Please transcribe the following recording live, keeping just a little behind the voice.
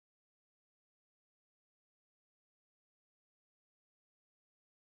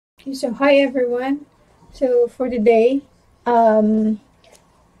So hi everyone. So for today, um,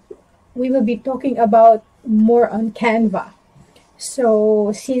 we will be talking about more on Canva.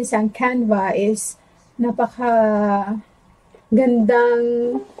 So since ang Canva is napaka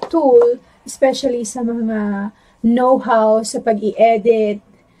gandang tool, especially sa mga know-how sa pag-i-edit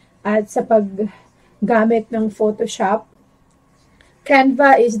at sa paggamit ng Photoshop,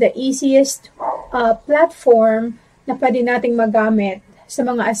 Canva is the easiest platform na pwede nating magamit sa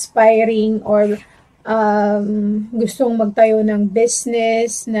mga aspiring or gustong magtayo ng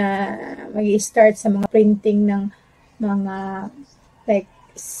business na mag-start sa mga printing ng mga like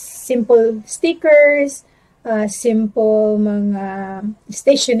simple stickers, simple mga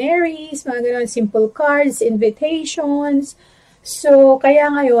stationaries, mga ganun, simple cards, invitations. So, kaya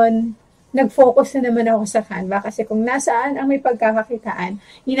ngayon, nag-focus na naman ako sa Canva kasi kung nasaan ang may pagkakakitaan,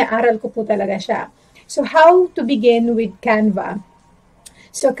 inaaral ko po talaga siya. So, how to begin with Canva?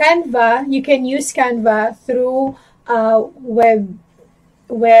 So, Canva, you can use Canva through web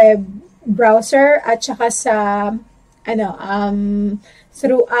browser at saka sa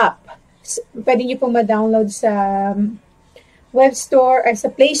through app. Pwede niyo po ma-download sa web store or sa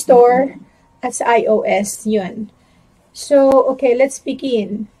Play Store at sa iOS, yun. So, okay, let's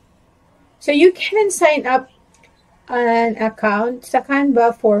begin. So, you can sign up an account sa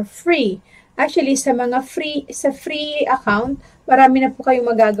Canva for free. Actually, sa free account, marami na po kayong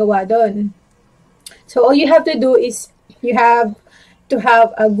magagawa doon. So, all you have to do is, you have to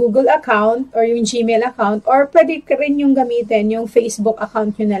have a Google account or yung Gmail account, or pwede rin yung gamitin yung Facebook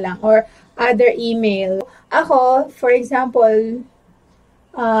account nyo na lang or other email. Ako, for example,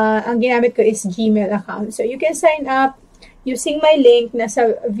 ang ginamit ko is Gmail account. So, you can sign up using my link na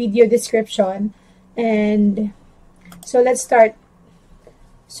sa video description. And, so, let's start.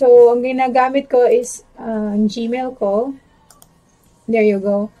 So, ang ginagamit ko is Gmail ko. There you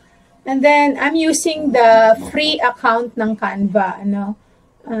go. And then, I'm using the free account ng Canva.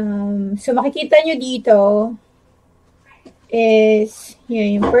 So, makikita nyo dito is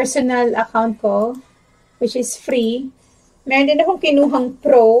yung personal account ko, which is free. Meron din akong kinuhang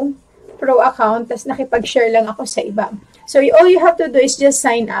pro account, tapos nakipag-share lang ako sa iba. So, all you have to do is just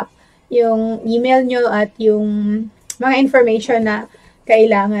sign up. Yung email nyo at yung mga information na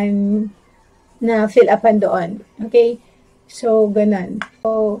kailangan na fill upan doon. Okay? So, ganun.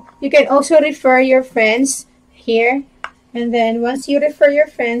 So, you can also refer your friends here. And then, once you refer your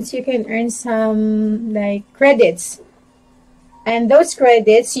friends, you can earn some, like, credits. And those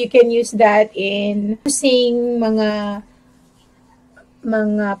credits, you can use that in using mga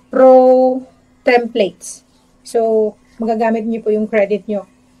pro templates. So, magagamit niyo po yung credit niyo.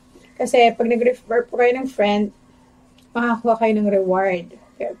 Kasi, pag nag-refer po kayo ng friend, makakuha kayo ng reward.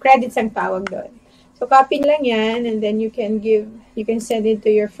 Credits ang tawag doon. So, copy lang yan, and then you can send it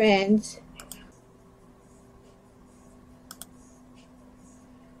to your friends.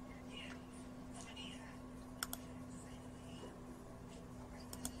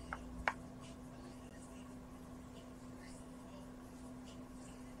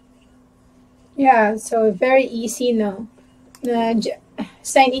 Yeah, so very easy, no?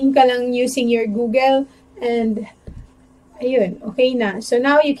 Sign in ka lang using your Google, and ayun, okay na. So,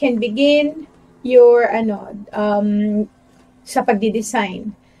 now you can begin your sa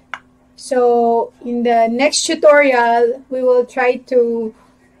pagdi-design. So, in the next tutorial, we will try to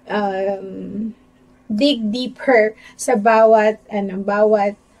dig deeper sa bawat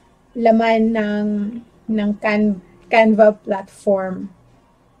laman ng Canva platform.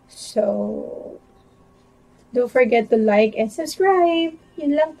 So, don't forget to like and subscribe.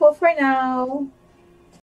 Yun lang po for now.